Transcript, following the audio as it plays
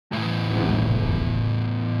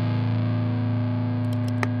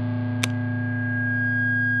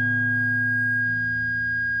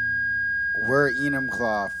We're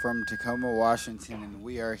Enumclaw from Tacoma, Washington, and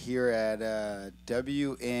we are here at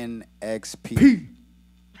WNXP.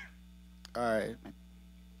 All right.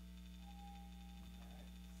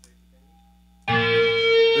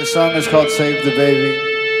 This song is called Save the Baby.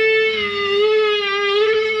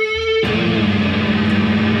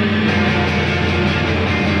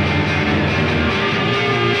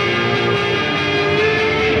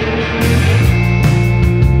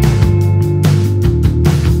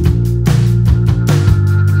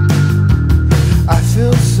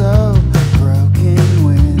 So broken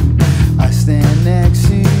when I stand next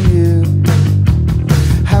to you.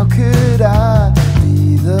 How could I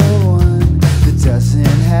be the one that doesn't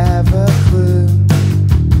have a clue?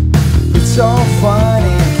 It's all fun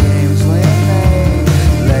and games when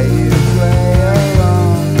they let you play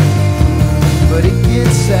along, but it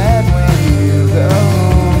gets sad when you go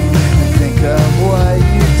home and think of what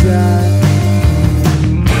you've done.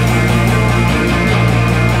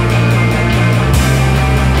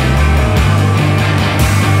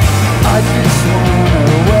 I just wanna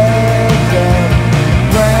wake up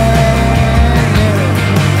brand new.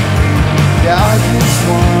 Yeah, I just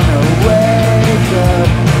wanna wake up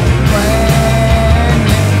brand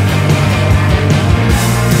new.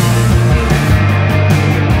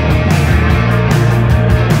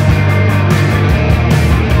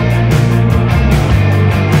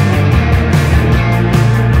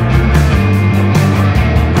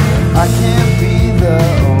 I can't be the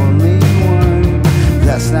only one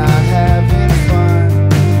that's not having fun.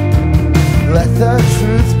 Let the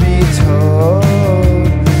truth be told,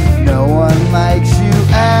 no one likes you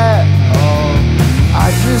at all.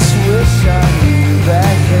 I just wish I knew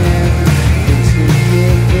back then things could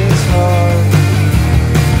get this hard.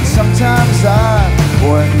 Sometimes I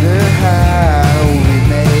wonder how we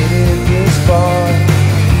made it this far.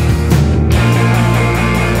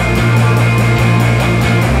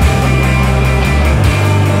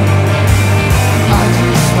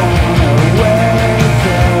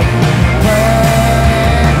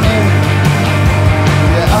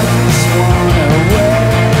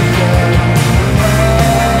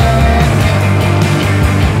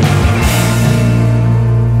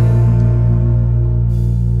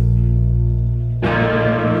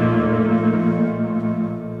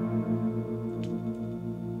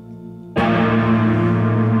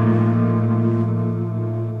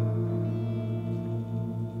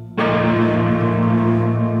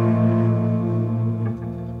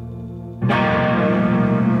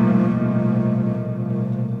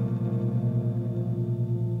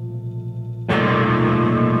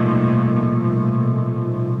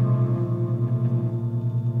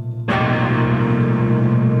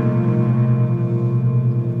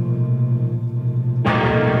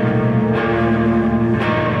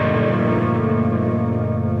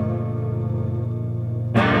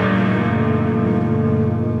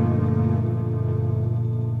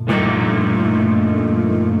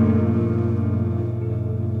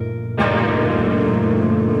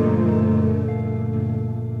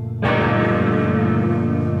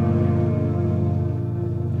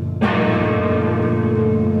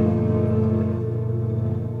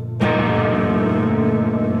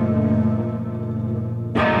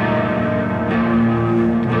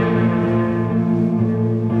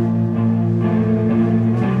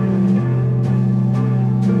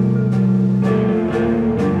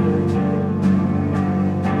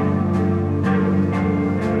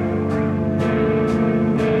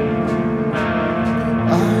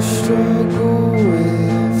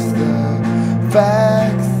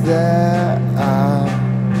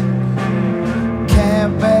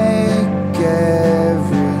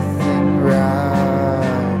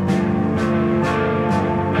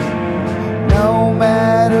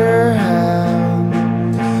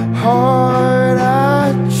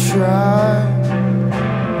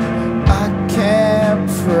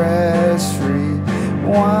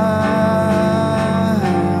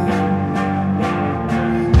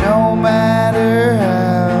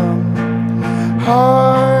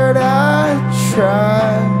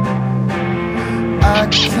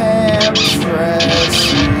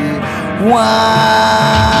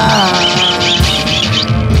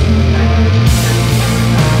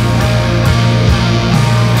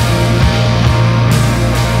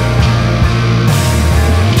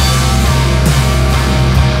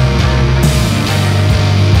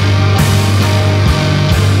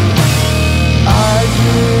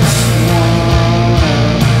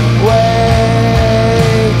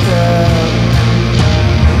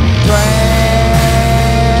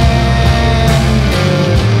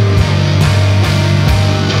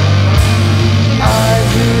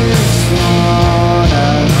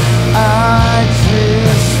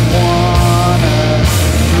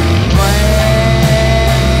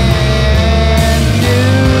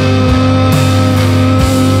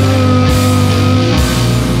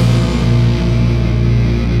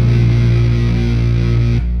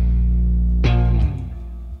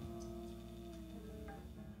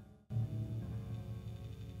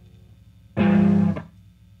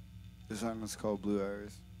 song that's called Blue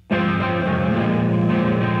Iris.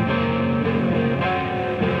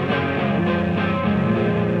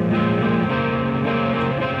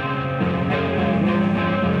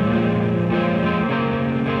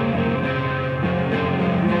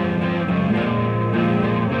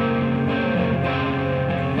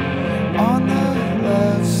 On the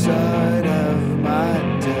left side of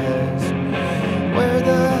my desk, where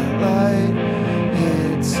the light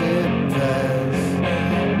hits it best,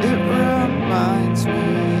 it reminds me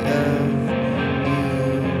of you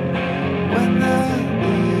when the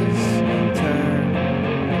leaves turn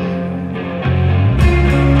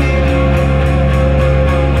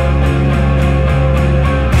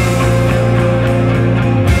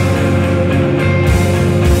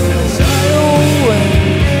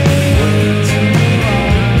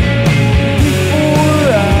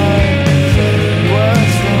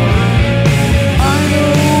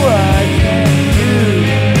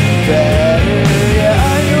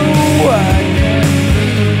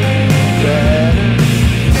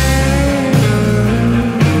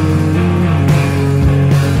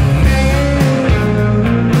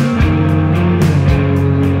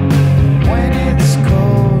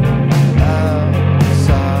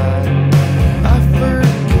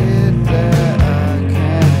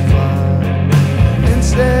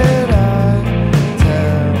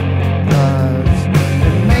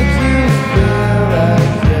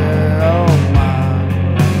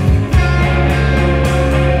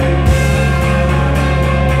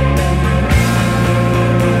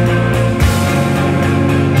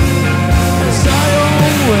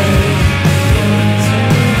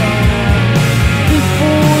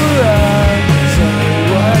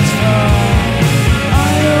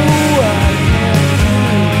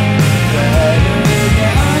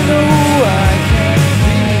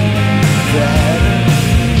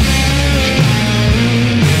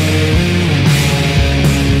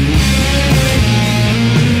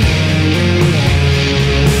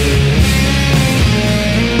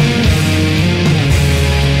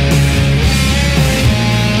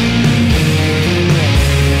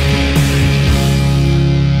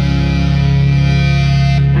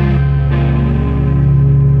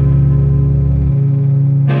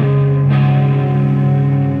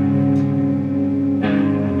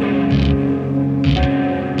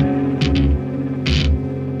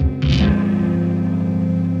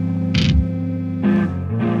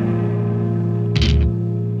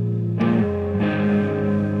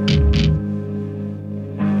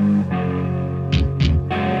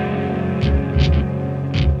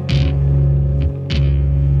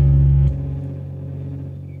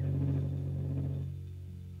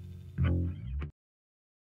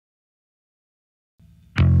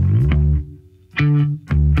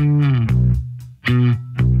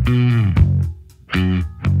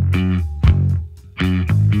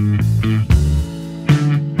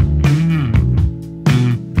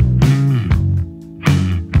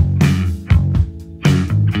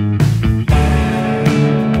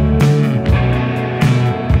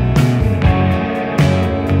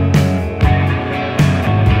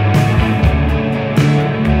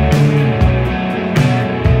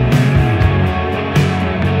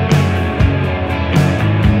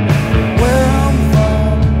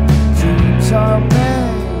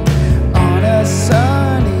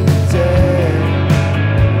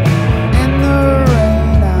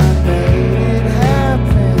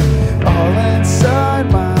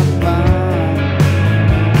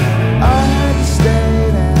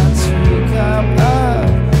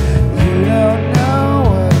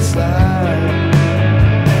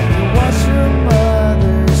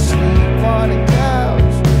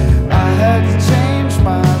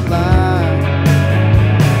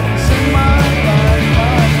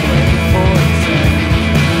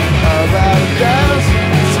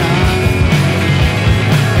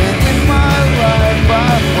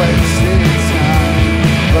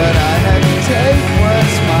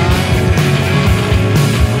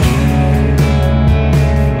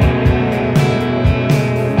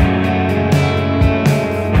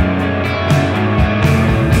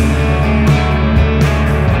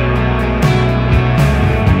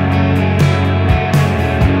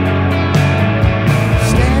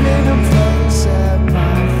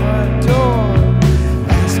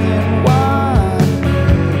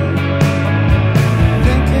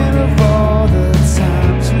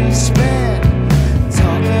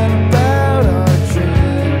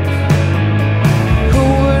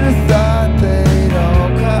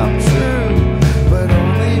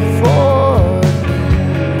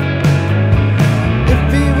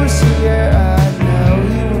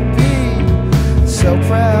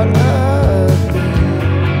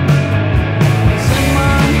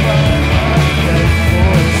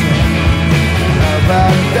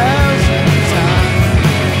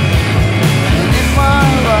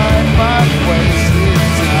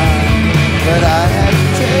but I had to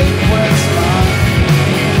take what's mine.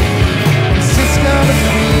 It's just gonna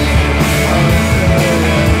be okay.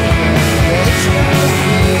 It's gonna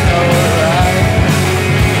be alright.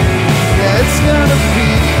 Yeah, it's gonna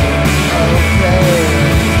be okay.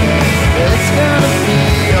 It's gonna be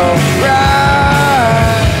alright.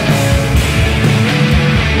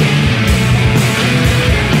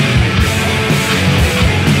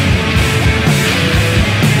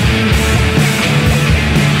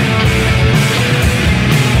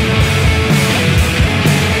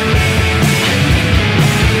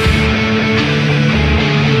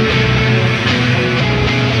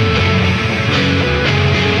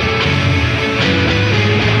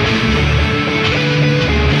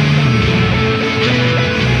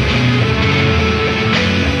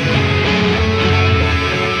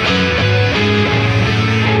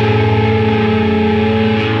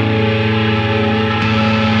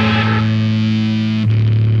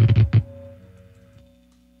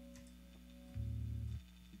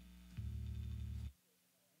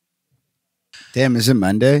 Damn, is it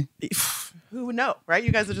Monday? Who knows, right?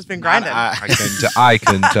 You guys have just been grinding. I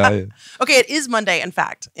couldn't tell you. Okay, it is Monday, in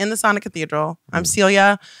fact, in the Sonic Cathedral. I'm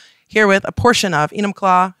Celia, here with a portion of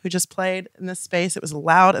Enumclaw, who just played in this space. It was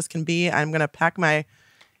loud as can be. I'm going to pack my,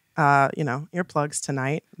 earplugs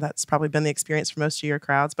tonight. That's probably been the experience for most of your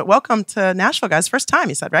crowds. But welcome to Nashville, guys. First time,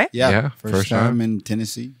 you said, right? Yeah, first time in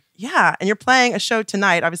Tennessee. Yeah, and you're playing a show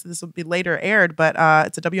tonight. Obviously, this will be later aired, but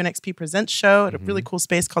it's a WNXP Presents show at a really cool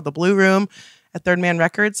space called the Blue Room at Third Man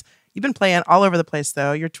Records. You've been playing all over the place,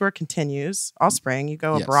 though. Your tour continues all spring. You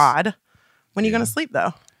go abroad. When are you going to sleep,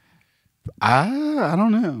 though? I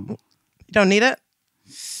don't know. You don't need it?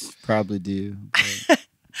 Probably do.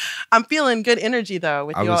 I'm feeling good energy, though,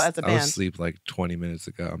 with you all as a band. I was asleep like 20 minutes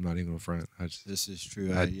ago. I'm not even going to front. This is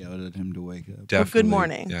true. I yelled at him to wake up. Well, good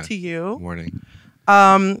morning to you. Good morning.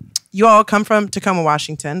 You all come from Tacoma,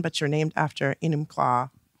 Washington, but you're named after Enumclaw,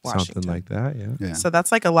 Washington. Something like that, yeah. So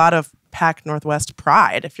that's like a lot of Pac Northwest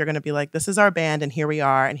pride if you're going to be like, this is our band and here we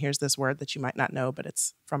are and here's this word that you might not know, but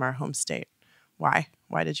it's from our home state. Why?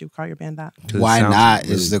 Why did you call your band that? Why not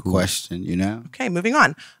really is the question, you know? Okay, moving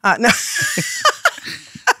on. No.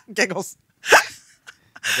 Giggles.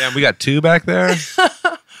 Damn, we got two back there?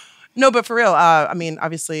 No, but for real, I mean,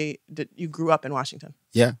 obviously, you grew up in Washington.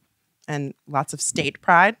 Yeah. And lots of state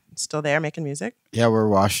pride. Still there making music. Yeah, we're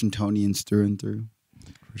Washingtonians through and through.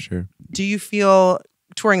 For sure. Do you feel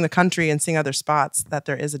touring the country and seeing other spots that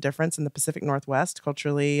there is a difference in the Pacific Northwest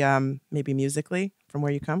culturally, maybe musically, from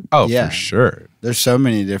where you come? Oh, yeah. For sure. There's so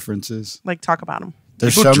many differences. Like, talk about them.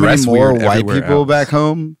 There's so many more white people back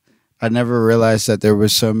home. I never realized that there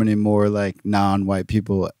was so many more like non-white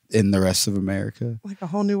people in the rest of America. Like a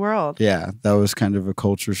whole new world. Yeah, that was kind of a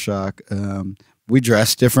culture shock. We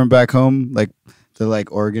dress different back home. Like the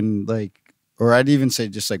like Oregon, like, or I'd even say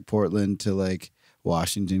just like Portland to like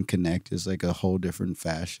Washington Connect is like a whole different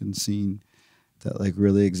fashion scene that like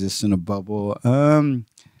really exists in a bubble.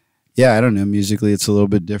 Yeah, I don't know. Musically, it's a little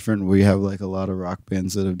bit different. We have like a lot of rock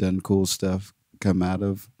bands that have done cool stuff come out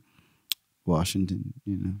of Washington,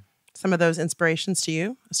 you know. Some of those inspirations to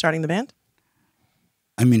you starting the band?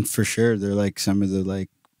 I mean, for sure. They're like some of the like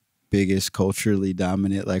biggest culturally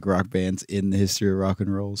dominant like rock bands in the history of rock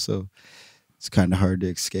and roll. So it's kind of hard to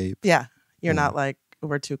escape. Yeah. You're not like,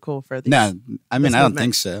 we're too cool for these. No, I mean, I don't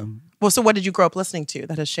think so. Well, so what did you grow up listening to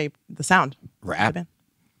that has shaped the sound? Rap.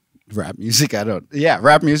 Rap music.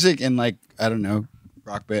 Rap music and like, I don't know,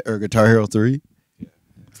 Rock Band or Guitar Hero 3.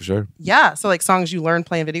 For sure. Yeah. So like songs you learned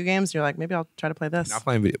playing video games, you're like, maybe I'll try to play this. Not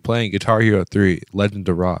playing Guitar Hero 3, Legend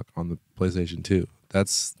of Rock on the PlayStation 2.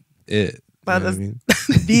 That's it. That is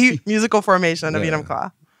the musical formation of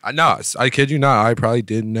Enumclaw. I kid you not. I probably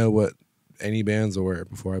didn't know what any bands were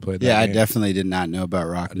before I played that game. I definitely did not know about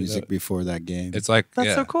rock music before that game. It's like,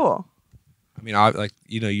 that's so cool. I mean, I like,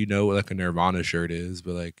 you know what like a Nirvana shirt is,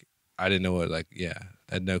 but like, I didn't know what I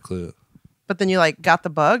had no clue. But then you like got the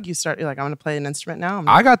bug. You're like, I'm going to play an instrument now.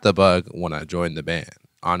 I got the bug when I joined the band.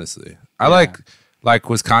 Honestly, I like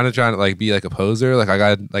was kind of trying to like be like a poser. Like I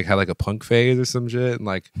got like had like a punk phase or some shit in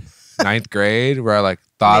like 9th grade where I like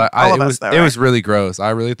thought it was really gross. I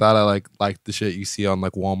really thought I liked the shit you see on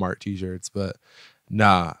like Walmart t-shirts, but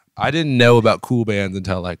nah, I didn't know about cool bands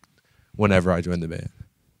until like whenever I joined the band.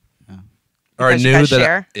 Yeah. Or I knew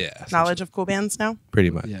that knowledge of cool bands now. Pretty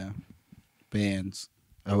much. Yeah, bands.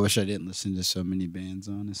 I wish I didn't listen to so many bands,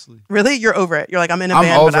 honestly. Really? You're over it. You're like, I'm in a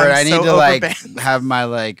band, over but it. I need to over like bands. Have my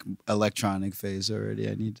like electronic phase already.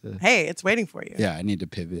 I need to. Hey, it's waiting for you. Yeah, I need to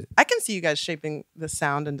pivot. I can see you guys shaping the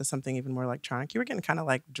sound into something even more electronic. You were getting kind of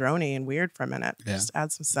like drony and weird for a minute. Yeah. Just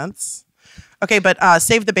add some sense. Okay, but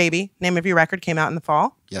Save the Baby, name of your record, came out in the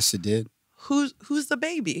fall. Yes, it did. who's the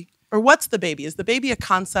baby? Or what's the baby? Is the baby a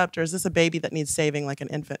concept, or is this a baby that needs saving like an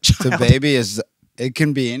infant child? The baby is, it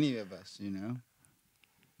can be any of us, you know?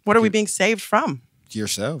 What are we being saved from?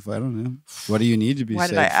 Yourself, I don't know. What do you need to be Why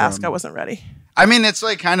saved did I ask? from? I wasn't ready. I mean, it's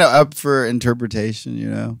like kind of up for interpretation, you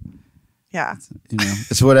know? Yeah. You know,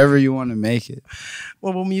 it's whatever you want to make it.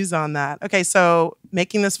 Well, we'll muse on that. Okay, so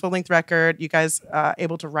making this full-length record, you guys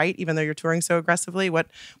able to write even though you're touring so aggressively?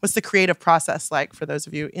 What's the creative process like for those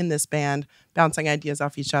of you in this band, bouncing ideas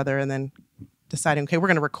off each other and then deciding, okay, we're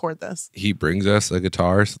going to record this? He brings us a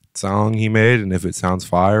guitar song he made, and if it sounds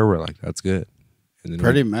fire, we're like, that's good. And then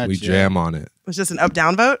Pretty much, we jam on it. It's just an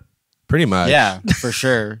up-down vote? Pretty much. Yeah, for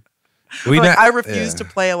sure. I refuse to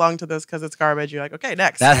play along to this because it's garbage. You're like, okay,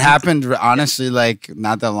 next. That happened, honestly, like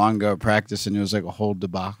not that long ago at practice, and it was like a whole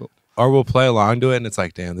debacle. Or we'll play along to it, and it's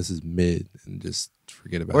like, damn, this is mid, and just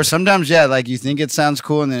forget about it. Or sometimes, yeah, like you think it sounds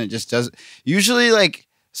cool, and then it just doesn't. Usually, like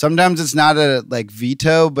sometimes it's not a like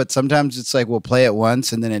veto, but sometimes it's like we'll play it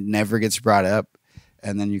once, and then it never gets brought up,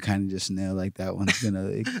 and then you kind of just know like that one's gonna.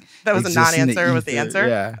 Like, that was a non-answer with the answer.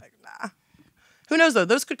 Yeah. Like, nah. Who knows though?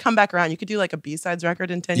 Those could come back around. You could do like a B-sides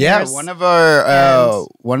record in 10 years. Yeah, one of our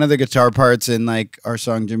one of the guitar parts in like our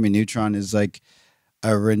song Jimmy Neutron is like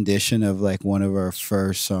a rendition of like one of our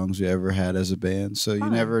first songs we ever had as a band. So you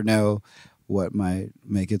never know what might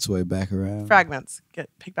make its way back around. Fragments get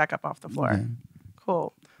picked back up off the floor. Yeah.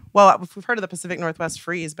 Cool. Well, we've heard of the Pacific Northwest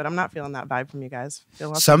freeze, but I'm not feeling that vibe from you guys.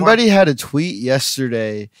 Somebody had a tweet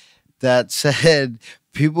yesterday that said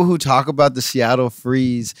people who talk about the Seattle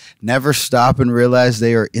freeze never stop and realize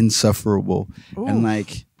they are insufferable. Ooh. And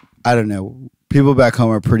like, I don't know, people back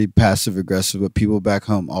home are pretty passive aggressive, but people back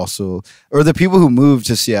home also, or the people who moved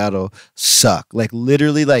to Seattle suck. Like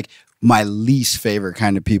literally like my least favorite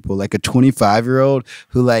kind of people, like a 25-year-old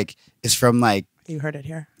who like is from like, you heard it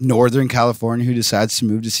here, Northern California, who decides to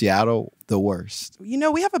move to Seattle, the worst. You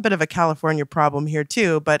know, we have a bit of a California problem here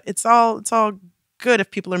too, but it's all good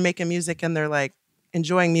if people are making music and they're like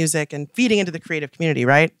enjoying music and feeding into the creative community,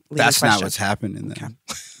 right? That's not what's happening then.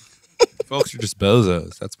 Okay. Folks are just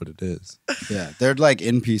bozos. That's what it is. Yeah, they're like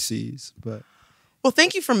NPCs, but. Well,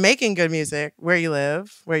 thank you for making good music where you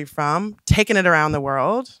live, where you're from, taking it around the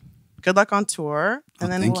world. Good luck on tour.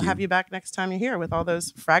 And then we'll have you back next time you're here with all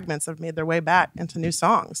those fragments that have made their way back into new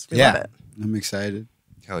songs. We love it. I'm excited.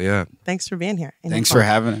 Hell yeah. Thanks for being here. Thanks for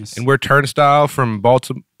having us. And we're Turnstile from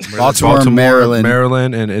Baltimore,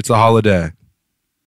 Maryland. And it's a holiday.